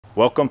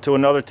Welcome to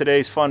another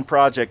today's fun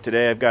project.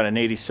 Today I've got an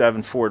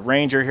 87 Ford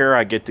Ranger here.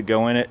 I get to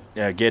go in it,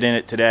 get in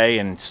it today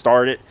and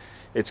start it.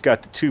 It's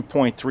got the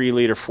 2.3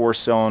 liter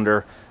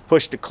 4-cylinder.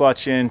 Push the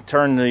clutch in,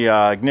 turn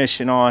the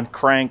ignition on,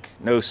 crank,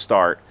 no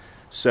start.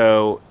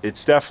 So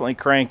it's definitely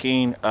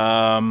cranking.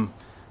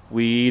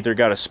 We either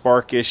got a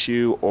spark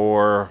issue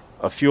or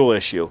a fuel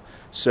issue.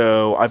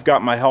 So I've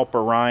got my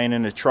helper Ryan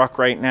in the truck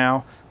right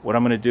now. What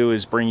I'm going to do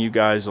is bring you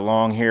guys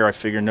along here. I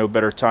figure no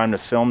better time to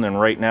film than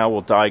right now.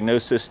 We'll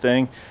diagnose this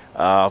thing.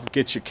 I'll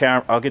get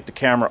the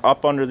camera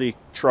up under the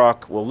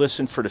truck. We'll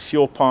listen for the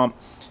fuel pump.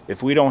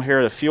 If we don't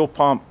hear the fuel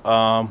pump,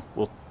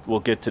 we'll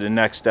get to the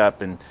next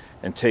step and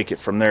take it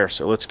from there.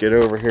 So let's get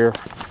over here.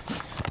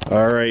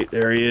 All right,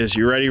 there he is.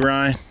 You ready,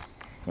 Ryan?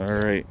 All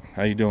right.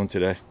 How you doing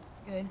today?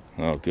 Good.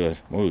 Oh, good.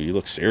 Oh, you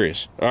look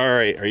serious. All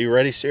right. Are you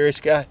ready,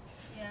 serious guy?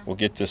 Yeah. We'll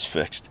get this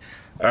fixed.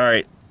 All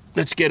right.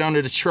 Let's get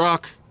under the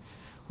truck.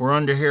 We're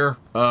under here.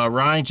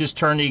 Ryan, just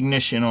turn the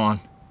ignition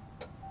on.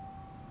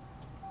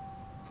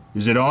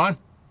 Is it on?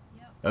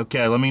 Yep.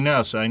 Okay, let me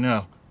know so I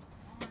know.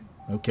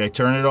 On. Okay,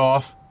 turn it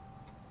off.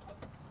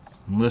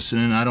 I'm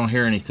listening. I don't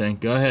hear anything.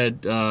 Go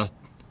ahead. On?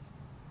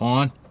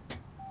 On.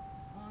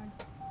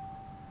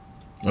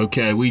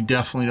 Okay, we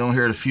definitely don't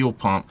hear the fuel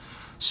pump.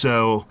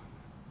 So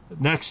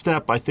next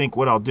step, I think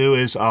what I'll do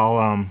is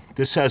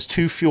this has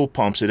two fuel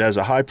pumps. It has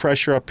a high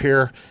pressure up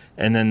here,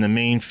 and then the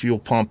main fuel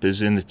pump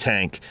is in the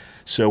tank.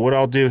 So what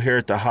I'll do here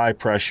at the high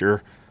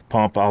pressure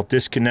pump, I'll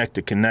disconnect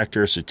the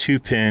connector. It's a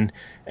 2-pin,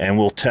 and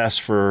we'll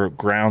test for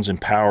grounds and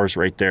powers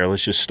right there.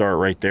 Let's just start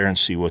right there and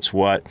see what's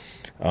what.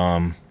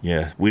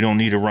 Yeah, we don't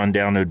need to run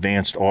down to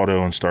Advanced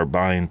Auto and start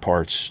buying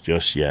parts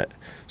just yet.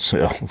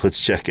 So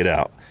let's check it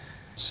out.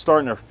 It's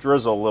starting to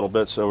drizzle a little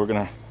bit, so we're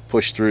gonna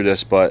push through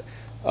this, but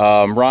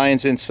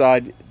Ryan's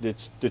inside.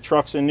 The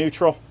truck's in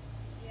neutral?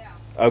 Yeah.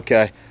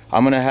 Okay.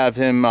 I'm gonna have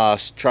him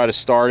try to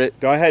start it.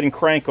 Go ahead and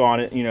crank on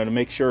it, you know, to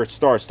make sure it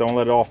starts. Don't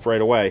let it off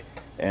right away.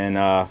 And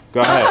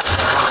go ahead.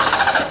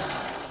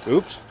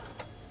 Oops.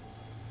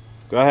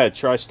 Go ahead,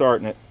 try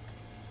starting it.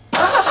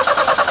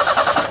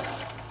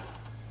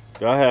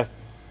 Go ahead.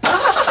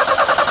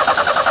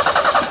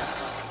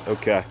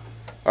 Okay.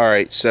 All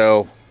right,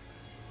 so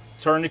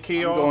turn the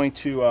key on. I'm going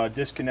to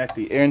disconnect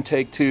the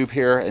intake tube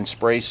here and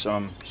spray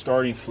some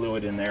starting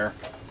fluid in there.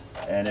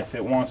 And if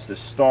it wants to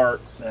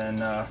start,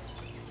 then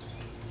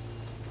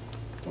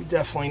we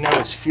definitely know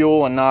it's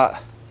fuel and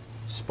not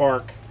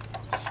spark.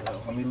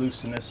 So let me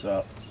loosen this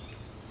up.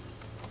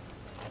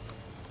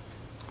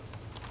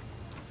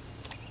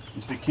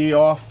 Is the key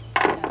off?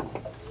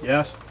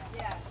 Yes?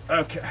 Yes.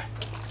 Okay.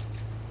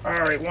 All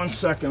right, 1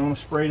 second. I'm gonna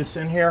spray this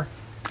in here.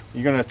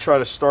 You're gonna try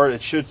to start.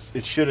 It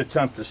should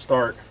attempt to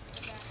start.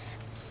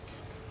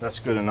 That's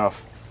good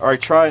enough. All right,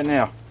 try it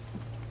now.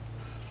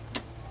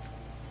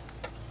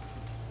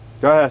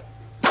 Go ahead.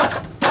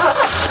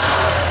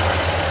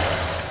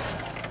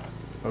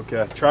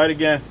 Okay, try it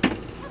again.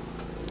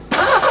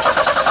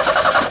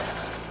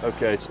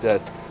 Okay, it's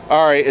dead.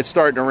 All right, it's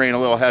starting to rain a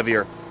little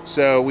heavier.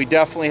 So we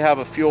definitely have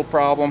a fuel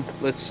problem.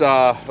 Let's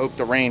hope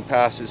the rain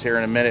passes here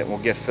in a minute and we'll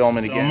get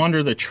filming again. I'm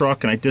under the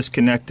truck and I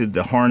disconnected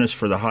the harness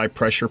for the high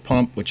pressure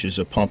pump, which is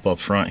a pump up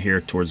front here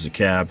towards the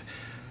cab.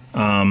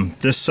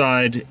 This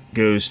side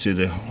goes to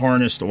the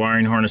harness, the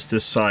wiring harness.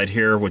 This side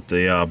here with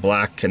the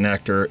black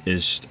connector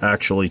is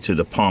actually to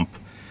the pump.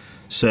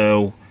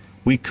 So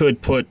we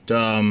could put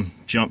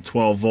jump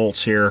 12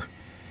 volts here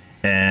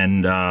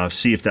and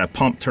see if that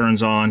pump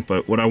turns on.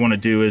 But what I want to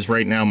do is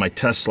right now my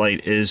test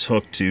light is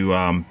hooked to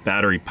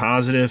battery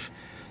positive.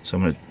 So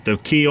I'm going to, the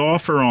key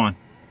off or on?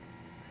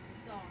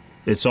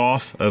 It's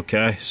off.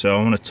 Okay, so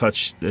I'm going to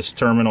touch this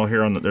terminal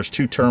here. There's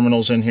two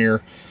terminals in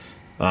here.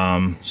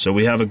 So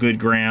we have a good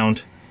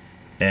ground,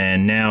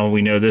 and now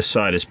we know this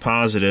side is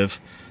positive.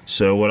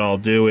 So what I'll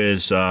do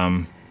is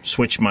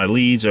switch my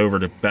leads over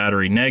to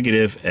battery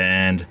negative,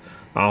 and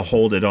I'll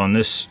hold it on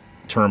this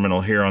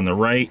terminal here on the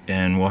right,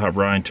 and we'll have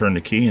Ryan turn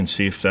the key and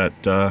see if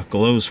that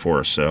glows for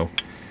us. So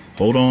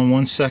hold on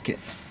 1 second.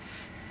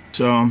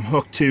 So I'm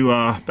hooked to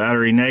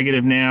battery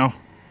negative now,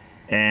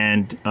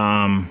 and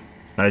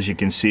as you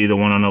can see, the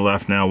one on the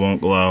left now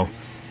won't glow,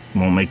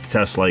 won't make the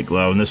test light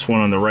glow, and this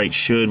one on the right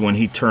should, when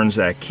he turns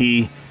that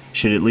key,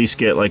 should at least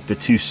get like the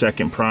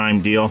 2-second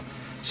prime deal.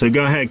 So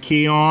go ahead,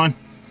 key on.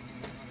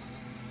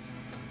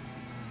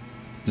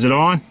 Is it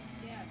on?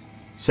 Yes.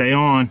 Say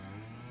on.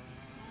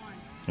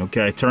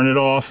 Okay, turn it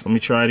off. Let me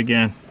try it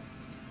again.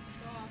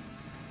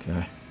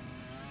 Okay.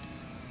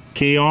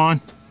 Key on?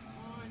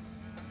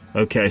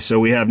 Okay, so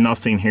we have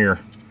nothing here.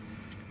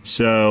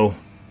 So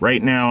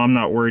right now I'm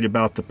not worried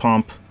about the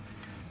pump.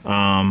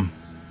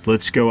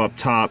 Let's go up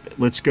top.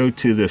 Let's go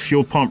to the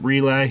fuel pump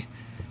relay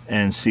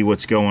and see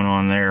what's going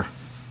on there.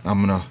 I'm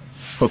gonna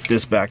hook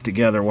this back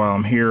together while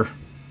I'm here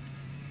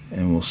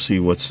and we'll see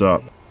what's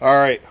up. All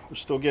right, we're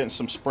still getting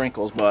some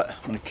sprinkles, but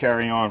I'm gonna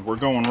carry on. We're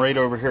going right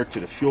over here to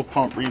the fuel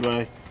pump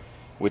relay,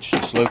 which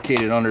is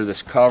located under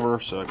this cover.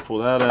 So I pull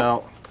that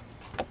out.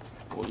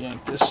 We'll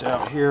yank this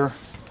out here.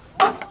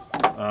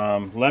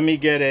 Let me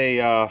get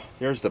a,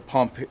 here's the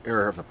pump,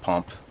 or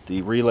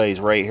the relay's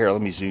right here.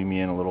 Let me zoom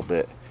you in a little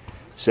bit.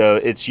 So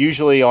it's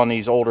usually on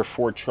these older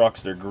Ford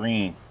trucks, they're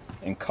green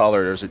in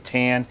color. There's a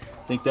tan,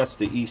 I think that's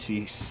the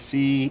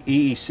EEC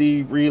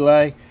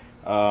relay,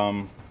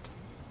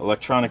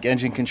 electronic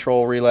engine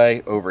control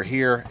relay over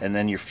here, and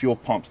then your fuel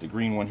pump's the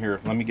green one here.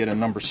 Let me get a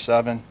number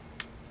 7.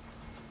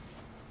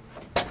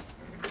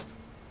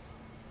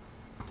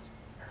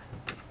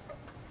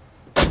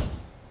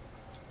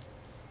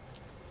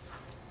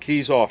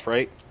 Keys off,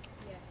 right?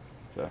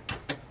 Yeah.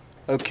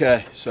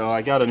 Okay, so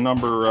I got a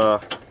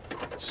number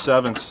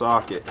 7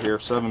 socket here,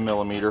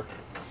 7mm.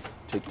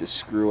 Take this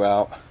screw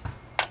out,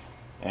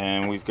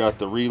 and we've got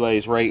the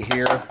relays right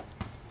here.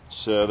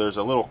 So there's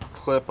a little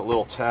clip, a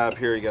little tab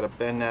here. You got to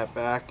bend that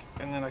back,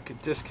 and then I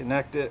could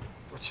disconnect it,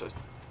 which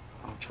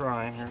I'm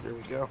trying here. There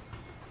we go.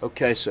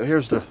 Okay, so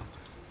here's the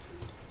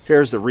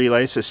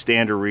relay. It's a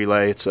standard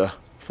relay. It's a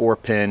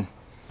 4-pin,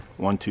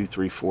 1, 2,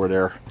 3, 4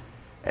 there.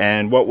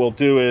 And what we'll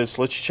do is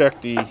let's check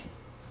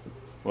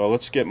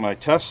let's get my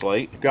test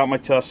light. I've got my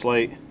test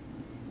light.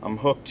 I'm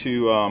hooked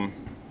to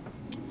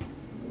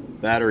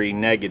battery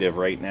negative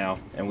right now,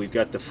 and we've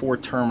got the 4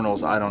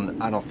 terminals. I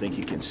don't think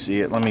you can see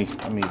it. Let me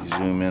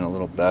zoom in a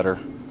little better.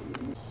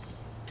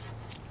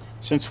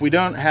 Since we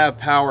don't have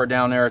power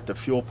down there at the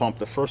fuel pump,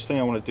 the first thing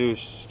I want to do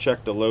is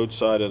check the load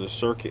side of the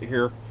circuit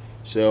here.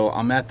 So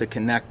I'm at the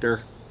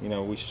connector. You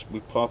know, we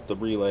popped the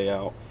relay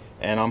out,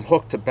 and I'm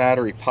hooked to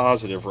battery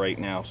positive right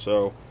now.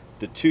 So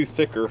the 2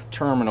 thicker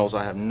terminals,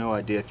 I have no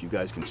idea if you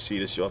guys can see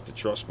this. You'll have to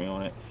trust me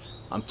on it.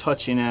 I'm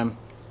touching them,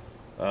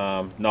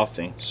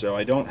 nothing. So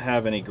I don't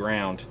have any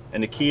ground.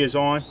 And the key is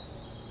on?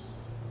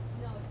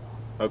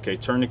 Okay,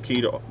 turn the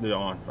key to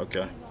on.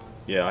 Okay.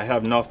 Yeah, I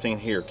have nothing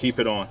here. Keep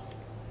it on.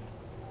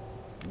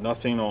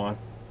 Nothing on.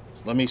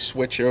 Let me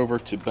switch over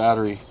to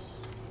battery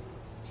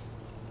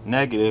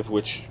negative,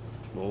 which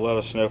will let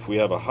us know if we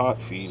have a hot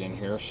feed in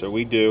here. So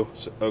we do.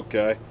 So,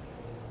 okay.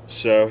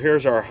 So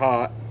here's our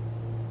hot,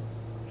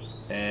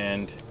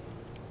 and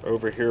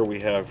over here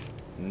we have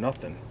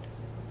nothing.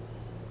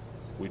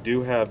 We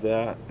do have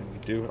that, and we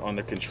do on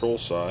the control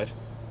side.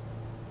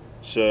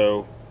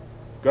 So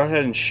go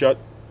ahead and shut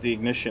the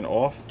ignition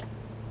off.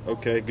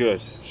 Okay,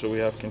 good. So we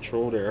have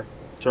control there.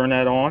 Turn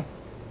that on.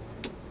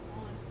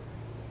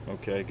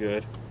 Okay,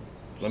 good.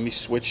 Let me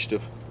switch to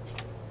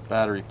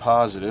battery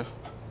positive.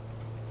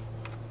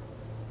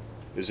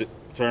 Is it,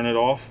 turn it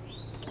off?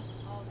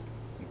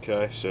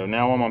 Okay, so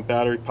now I'm on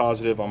battery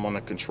positive. I'm on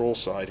the control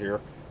side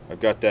here. I've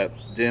got that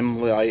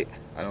dim light.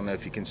 I don't know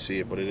if you can see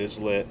it, but it is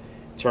lit.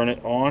 Turn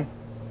it on.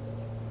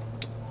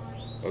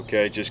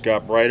 Okay, just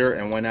got brighter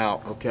and went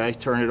out. Okay,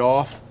 turn it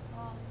off.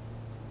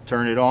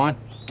 Turn it on.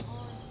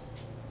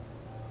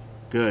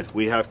 Good,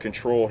 we have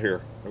control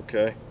here.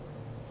 Okay,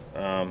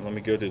 let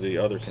me go to the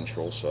other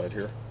control side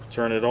here.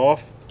 Turn it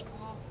off,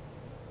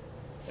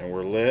 and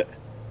we're lit.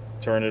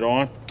 Turn it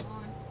on,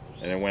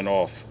 and it went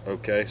off.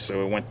 Okay,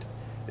 so it went.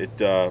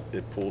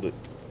 It pulled it.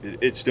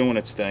 It's doing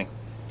its thing.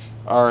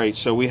 All right,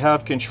 so we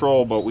have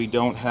control, but we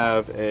don't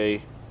have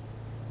a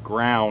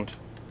ground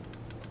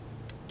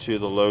to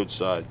the load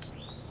side.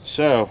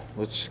 So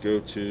let's go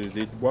to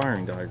the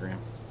wiring diagram.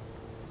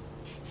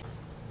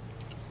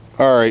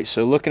 All right,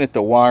 so looking at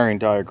the wiring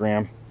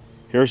diagram,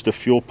 here's the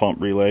fuel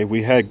pump relay.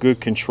 We had good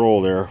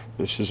control there.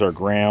 This is our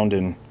ground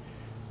and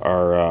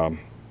our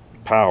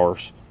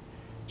powers.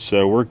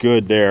 So we're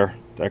good there.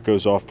 That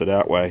goes off to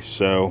that way.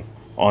 So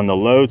on the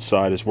load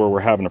side is where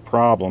we're having a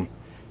problem.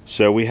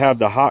 So we have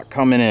the hot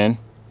coming in,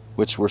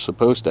 which we're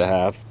supposed to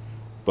have,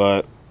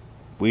 but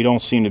we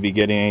don't seem to be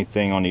getting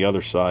anything on the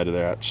other side of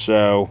that.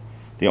 So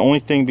the only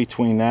thing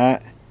between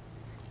that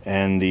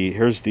and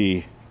here's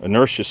the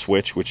inertia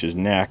switch, which is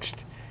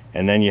next,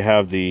 and then you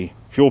have the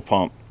fuel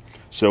pump.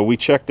 So we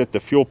checked at the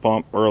fuel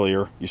pump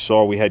earlier. You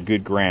saw we had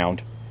good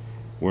ground.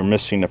 We're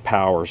missing the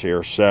powers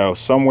here. So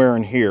somewhere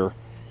in here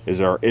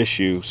is our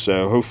issue.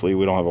 So hopefully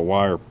we don't have a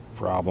wire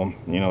problem,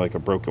 you know, like a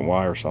broken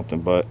wire or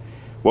something. But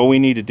what we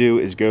need to do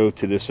is go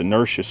to this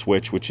inertia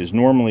switch, which is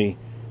normally,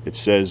 it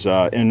says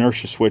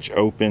inertia switch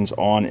opens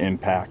on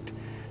impact.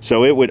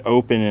 So it would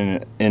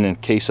open in a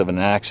case of an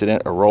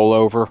accident, a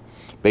rollover.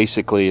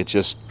 Basically it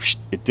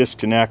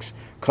disconnects,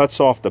 cuts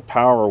off the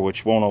power,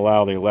 which won't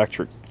allow the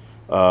electric,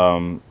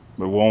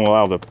 it won't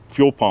allow the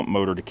fuel pump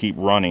motor to keep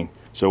running.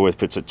 So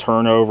if it's a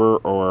turnover,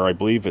 or I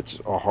believe it's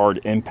a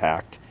hard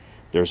impact,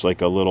 there's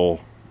like a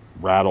little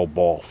rattle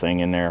ball thing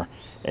in there,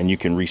 and you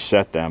can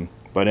reset them.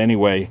 But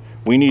anyway,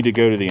 we need to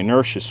go to the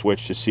inertia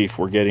switch to see if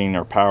we're getting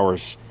our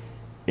powers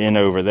in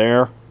over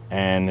there,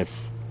 and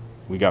if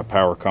we got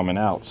power coming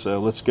out. So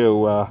let's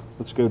go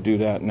do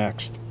that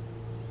next.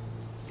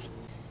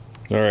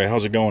 All right,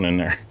 how's it going in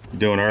there? You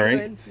doing all right?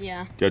 Good,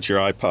 yeah. Got your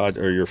iPod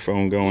or your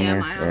phone going there?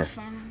 Yeah, my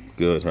iPhone.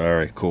 Good. All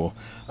right, cool.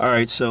 All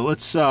right, so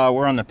let's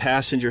we're on the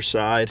passenger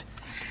side.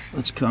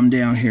 Let's come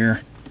down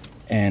here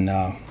and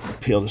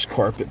peel this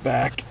carpet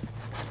back,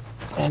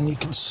 and you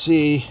can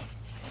see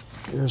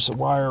there's a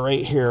wire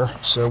right here.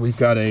 So we've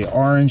got a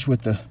orange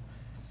with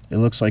it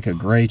looks like a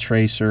gray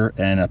tracer,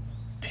 and a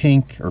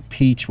pink or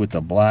peach with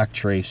the black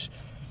trace.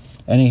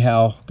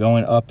 Anyhow,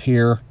 going up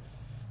here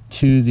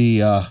to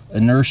the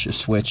inertia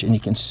switch, and you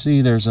can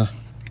see there's a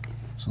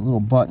little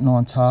button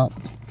on top,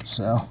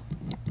 so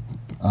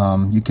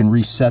you can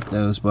reset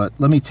those. But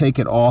let me take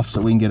it off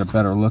so we can get a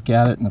better look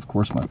at it. And of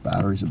course my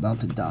battery's about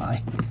to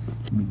die.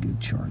 Let me go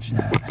charge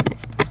that.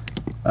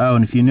 Oh,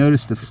 and if you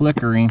notice the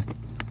flickering,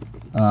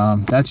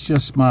 that's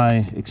just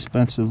my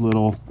expensive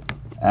little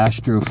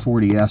Astro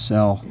 40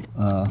 SL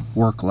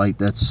work light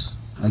that's,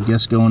 I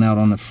guess, going out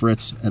on the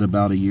fritz at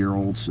about a year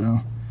old,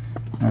 so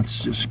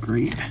that's just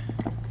great.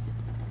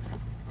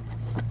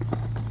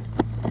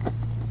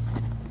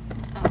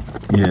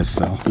 Yeah, it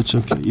fell. It's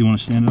okay. You want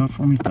to stand it up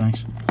for me?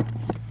 Thanks.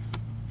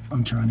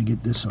 I'm trying to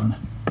get this on.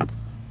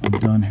 I'm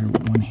done here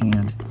with one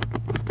hand.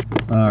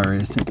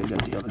 Alright, I think I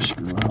got the other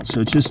screw out.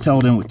 So it's just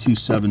held in with two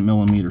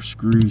 7mm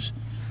screws.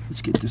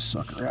 Let's get this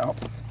sucker out.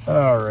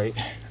 Alright,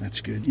 that's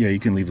good. Yeah, you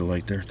can leave the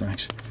light there,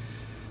 thanks.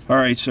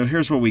 Alright, so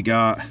here's what we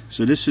got.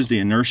 So this is the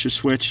inertia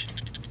switch.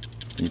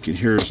 You can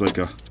hear there's like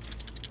a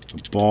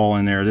ball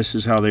in there. This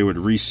is how they would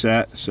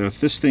reset. So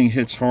if this thing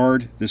hits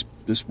hard, this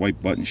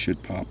white button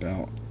should pop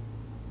out.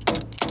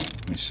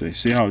 Let me see.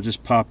 See how it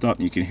just popped up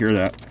and you can hear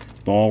that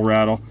ball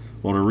rattle?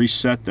 Well, to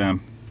reset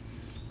them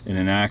in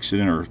an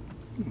accident or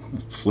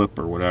flip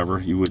or whatever,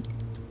 you would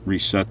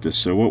reset this.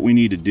 So what we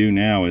need to do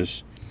now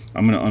is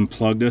I'm going to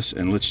unplug this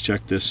and let's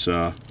check this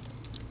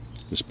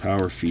this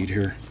power feed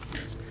here.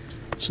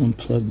 Let's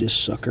unplug this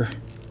sucker.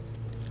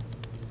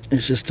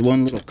 It's just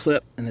one little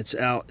clip and it's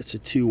out. It's a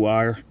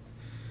 2-wire.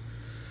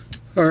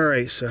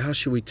 Alright, so how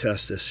should we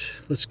test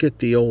this? Let's get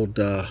the old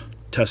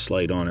test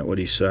light on it. What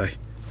do you say?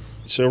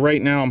 So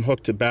right now I'm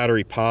hooked to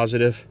battery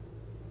positive,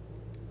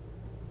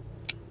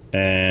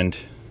 and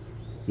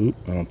I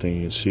don't think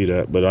you can see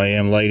that, but I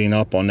am lighting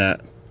up on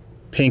that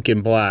pink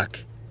and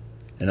black.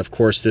 And of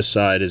course this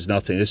side is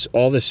nothing.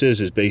 All this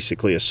is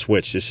basically a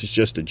switch. This is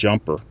just a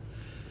jumper.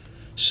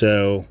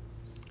 So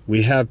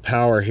we have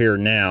power here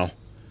now.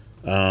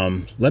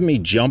 Let me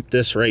jump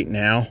this right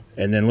now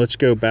and then let's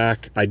go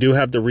back. I do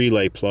have the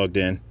relay plugged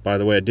in. By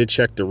the way, I did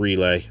check the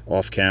relay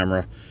off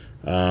camera.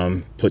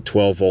 Put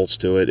 12 volts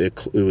to it.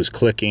 It was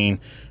clicking,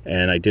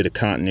 and I did a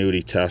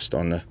continuity test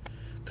on the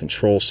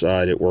control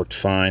side. It worked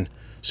fine.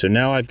 So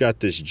now I've got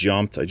this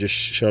jumped. I just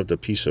shoved a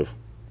piece of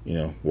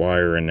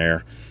wire in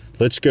there.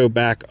 Let's go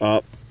back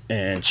up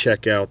and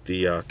check out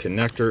the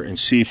connector and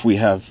see if we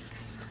have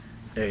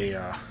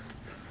a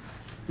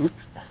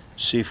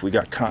see if we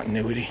got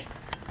continuity.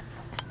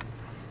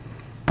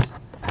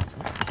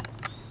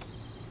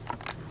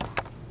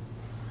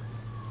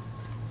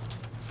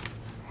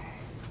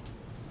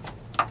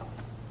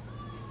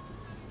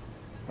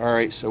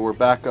 Alright, so we're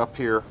back up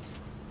here.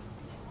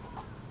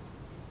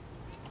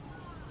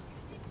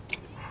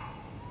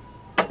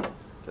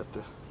 Got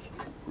the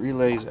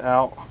relays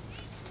out.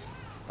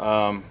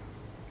 On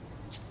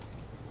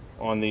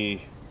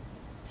the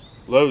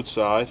load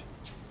side,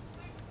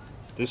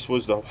 this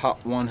was the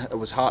hot one. It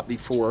was hot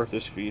before,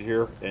 this feed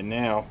here, and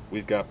now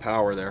we've got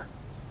power there.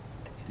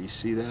 Do you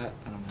see that?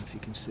 I don't know if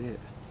you can see it.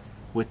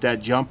 With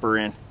that jumper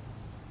in.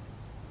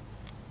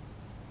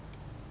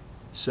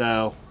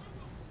 So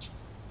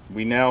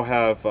we now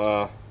have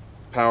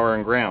power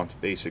and ground,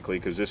 basically,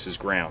 because this is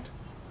ground.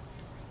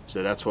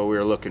 So that's what we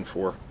were looking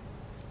for.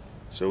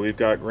 So we've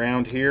got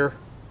ground here,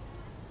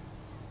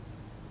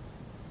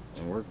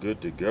 and we're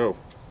good to go.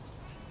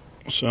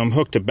 So I'm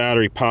hooked to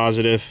battery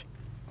positive,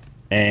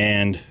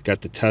 and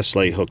got the test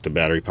light hooked to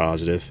battery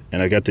positive,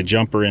 and I got the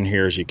jumper in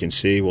here, as you can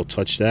see. We'll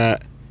touch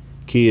that.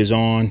 Key is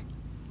on.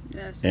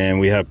 Yes. And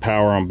we have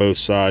power on both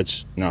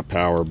sides. Not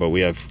power, but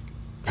we have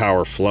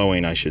power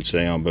flowing, I should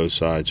say, on both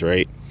sides,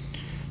 right?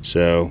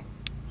 So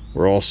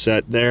we're all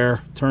set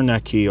there. Turn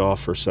that key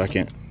off for a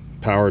second.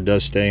 Power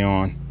does stay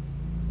on,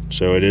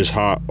 so it is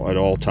hot at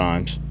all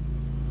times.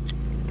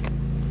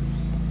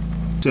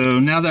 So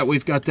now that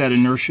we've got that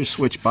inertia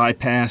switch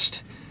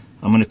bypassed,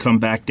 I'm going to come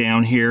back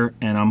down here,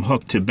 and I'm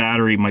hooked to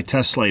battery. My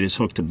test light is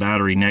hooked to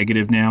battery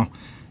negative now.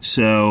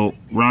 So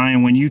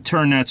Ryan, when you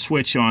turn that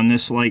switch on,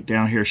 this light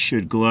down here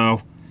should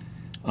glow,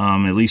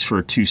 at least for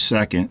a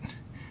 2-second.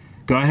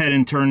 Go ahead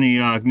and turn the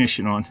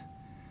ignition on.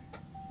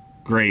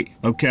 Great.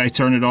 Okay,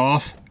 turn it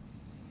off.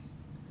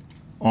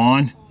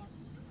 On.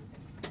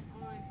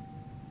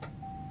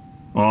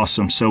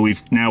 Awesome. So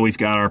now we've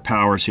got our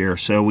powers here.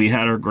 So we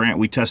had our ground.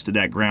 We tested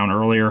that ground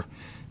earlier.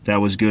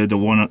 That was good. The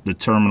one at the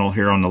terminal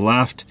here on the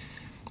left,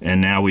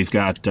 and now we've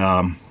got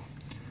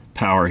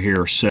power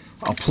here. So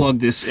I'll plug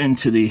this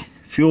into the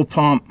fuel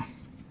pump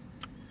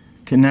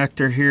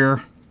connector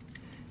here,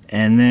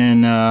 and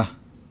then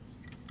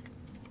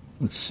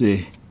let's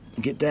see,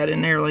 get that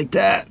in there like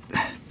that.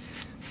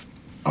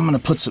 I'm going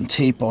to put some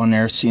tape on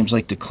there. It seems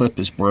like the clip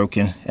is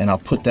broken, and I'll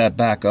put that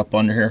back up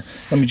under here.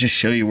 Let me just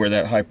show you where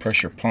that high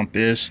pressure pump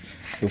is.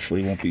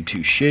 Hopefully it won't be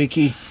too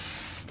shaky,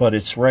 but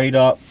it's right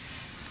up.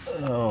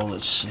 Oh,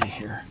 let's see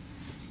here.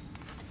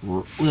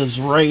 Lives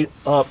right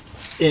up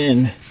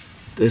in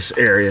this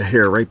area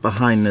here, right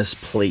behind this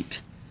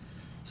plate.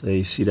 So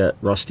you see that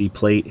rusty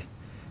plate?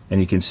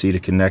 and you can see the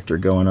connector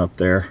going up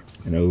there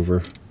and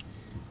over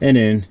and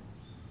in.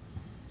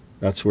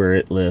 That's where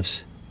it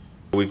lives.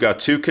 We've got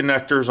two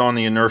connectors on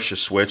the inertia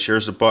switch.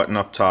 Here's the button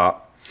up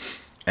top,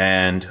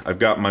 and I've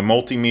got my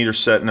multimeter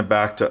set in the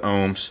back to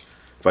ohms.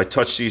 If I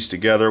touch these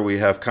together, we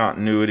have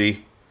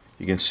continuity.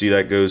 You can see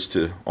that goes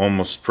to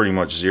almost pretty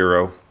much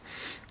 0,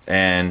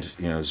 and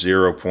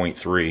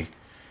 0.3.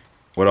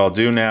 What I'll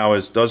do now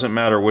is, doesn't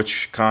matter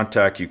which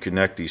contact you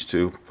connect these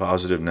to,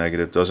 positive,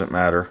 negative, doesn't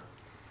matter.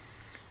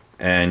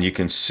 And you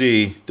can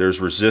see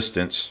there's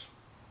resistance.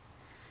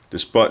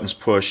 This button's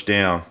pushed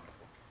down.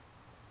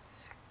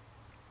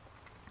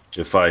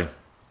 If I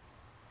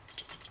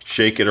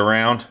shake it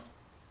around,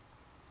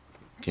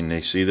 can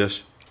they see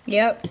this?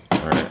 Yep.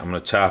 All right, I'm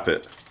going to tap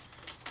it.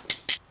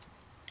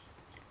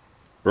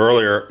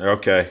 Earlier,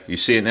 okay, you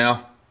see it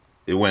now?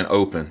 It went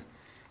open.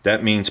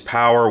 That means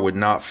power would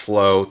not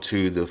flow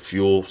to the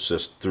fuel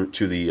system,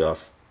 to the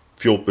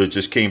fuel, but it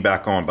just came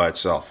back on by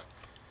itself.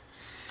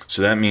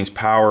 So that means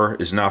power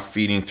is not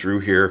feeding through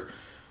here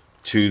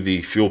to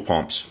the fuel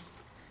pumps,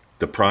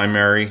 the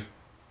primary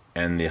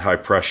and the high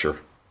pressure.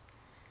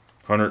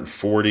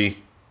 140,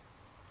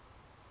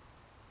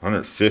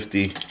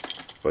 150.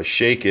 If I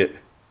shake it,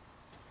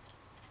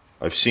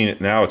 I've seen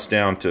it now, it's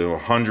down to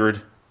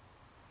 100.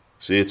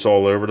 See, it's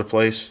all over the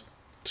place.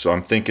 So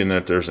I'm thinking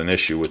that there's an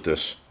issue with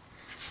this.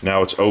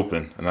 Now it's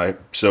open, and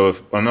so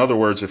if, in other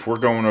words, if we're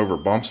going over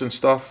bumps and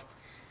stuff,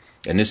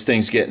 and this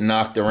thing's getting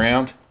knocked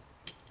around,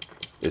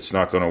 it's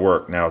not going to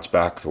work. Now it's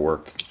back to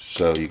work,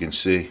 so you can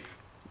see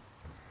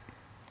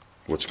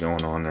what's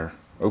going on there.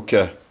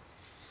 Okay,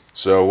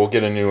 so we'll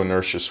get a new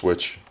inertia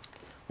switch.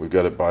 We've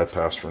got it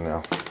bypassed for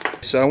now.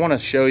 So I want to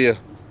show you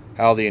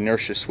how the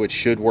inertia switch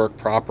should work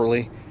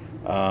properly.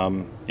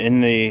 In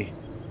the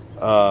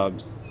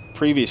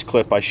previous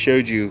clip, I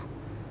showed you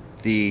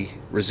the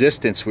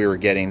resistance we were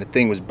getting. The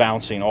thing was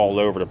bouncing all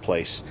over the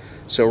place.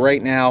 So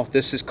right now,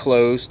 this is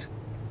closed.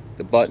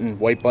 The button,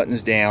 white button,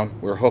 is down.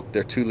 We're hooked.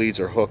 Their two leads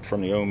are hooked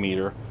from the ohm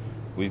meter.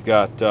 We've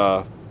got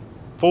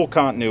full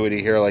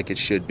continuity here, like it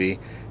should be.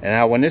 And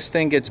now, when this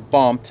thing gets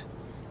bumped,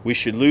 we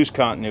should lose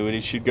continuity.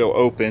 It should go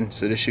open,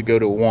 so this should go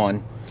to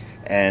 1,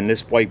 and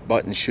this white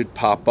button should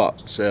pop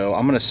up. So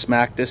I'm going to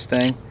smack this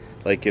thing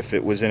like if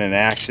it was in an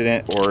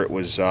accident or it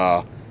was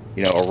a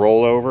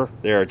rollover.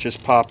 There, it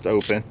just popped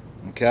open.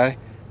 Okay,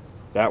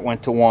 that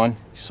went to 1. You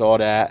saw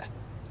that.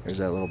 There's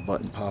that little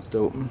button popped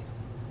open.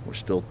 We're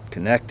still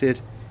connected,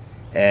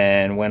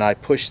 and when I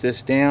push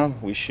this down,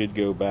 we should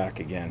go back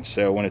again.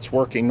 So when it's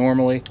working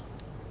normally,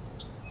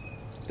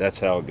 that's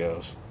how it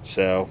goes.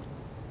 So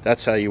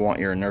that's how you want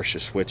your inertia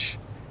switch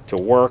to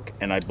work.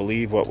 And I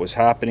believe what was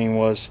happening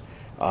was,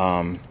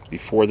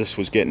 before this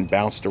was getting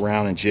bounced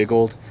around and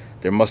jiggled,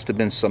 there must have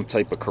been some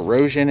type of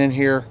corrosion in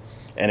here,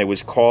 and it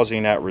was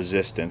causing that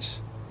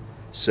resistance.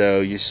 So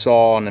you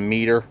saw on the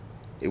meter,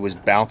 it was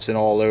bouncing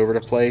all over the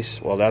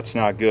place. Well, that's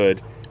not good,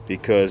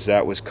 because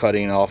that was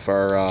cutting off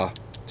our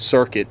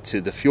circuit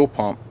to the fuel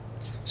pump.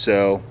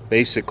 So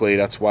basically,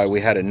 that's why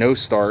we had a no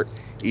start,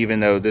 even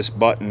though this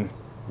button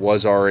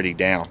was already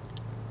down.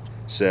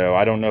 So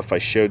I don't know if I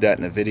showed that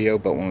in the video,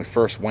 but when we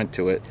first went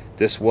to it,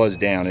 this was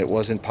down. It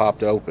wasn't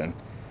popped open,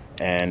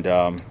 and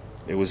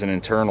it was an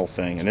internal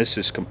thing. And this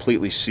is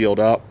completely sealed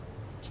up.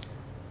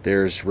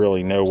 There's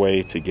really no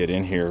way to get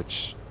in here.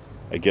 It's,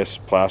 I guess,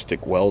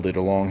 plastic welded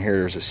along here.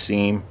 There's a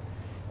seam,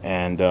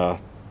 and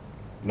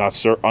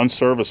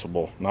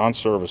unserviceable,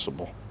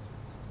 non-serviceable.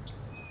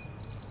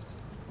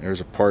 There's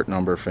a part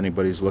number if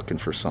anybody's looking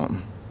for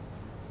something.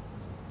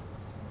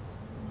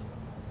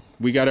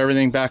 We got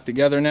everything back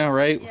together now,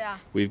 right? Yeah.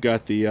 We've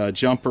got the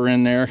jumper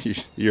in there.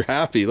 You're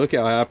happy. Look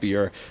how happy you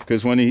are.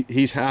 Because when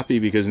he's happy,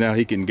 because now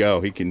he can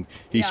go.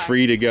 He's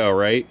free to go,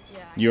 right? Yeah.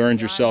 You earned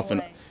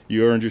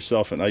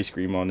yourself an ice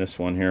cream on this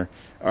one here.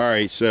 All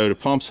right, so the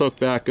pump's hooked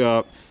back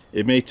up.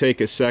 It may take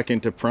a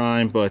second to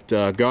prime, but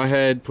go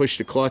ahead, push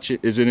the clutch.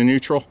 Is it in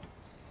neutral?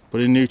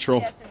 Put it in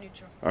neutral. Yeah, it's in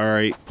neutral. All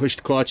right, push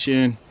the clutch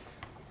in.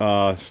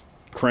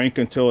 Crank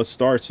until it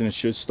starts, and it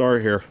should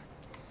start here.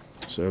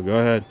 So go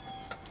ahead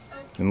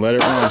and let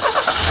it run.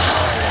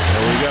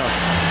 There we go.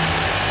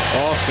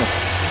 Awesome.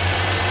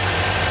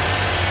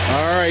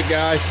 All right,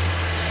 guys.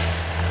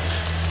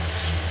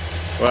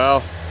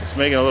 Well, it's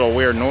making a little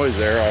weird noise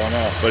there. I don't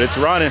know, but it's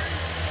running.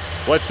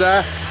 What's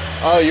that?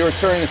 Oh, you were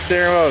turning the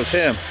steering wheel. It was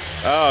him.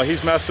 Oh,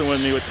 he's messing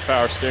with me with the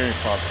power steering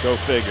pump. Go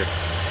figure.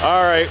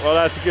 All right, well,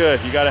 that's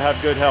good. You got to have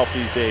good help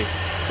these days.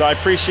 So I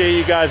appreciate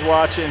you guys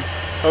watching.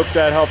 Hope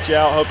that helped you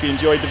out. Hope you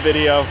enjoyed the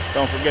video.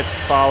 Don't forget to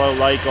follow,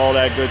 like, all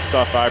that good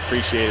stuff. I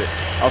appreciate it.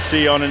 I'll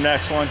see you on the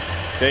next one.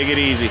 Take it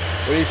easy.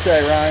 What do you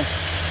say, Ryan?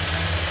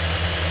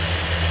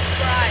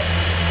 Subscribe.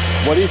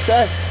 What do you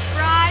say?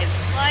 Subscribe,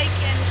 like,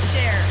 and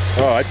share.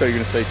 Oh, I thought you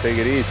were going to say take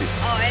it easy.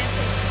 Oh, I didn't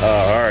think.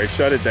 Oh, all right.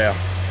 Shut it down.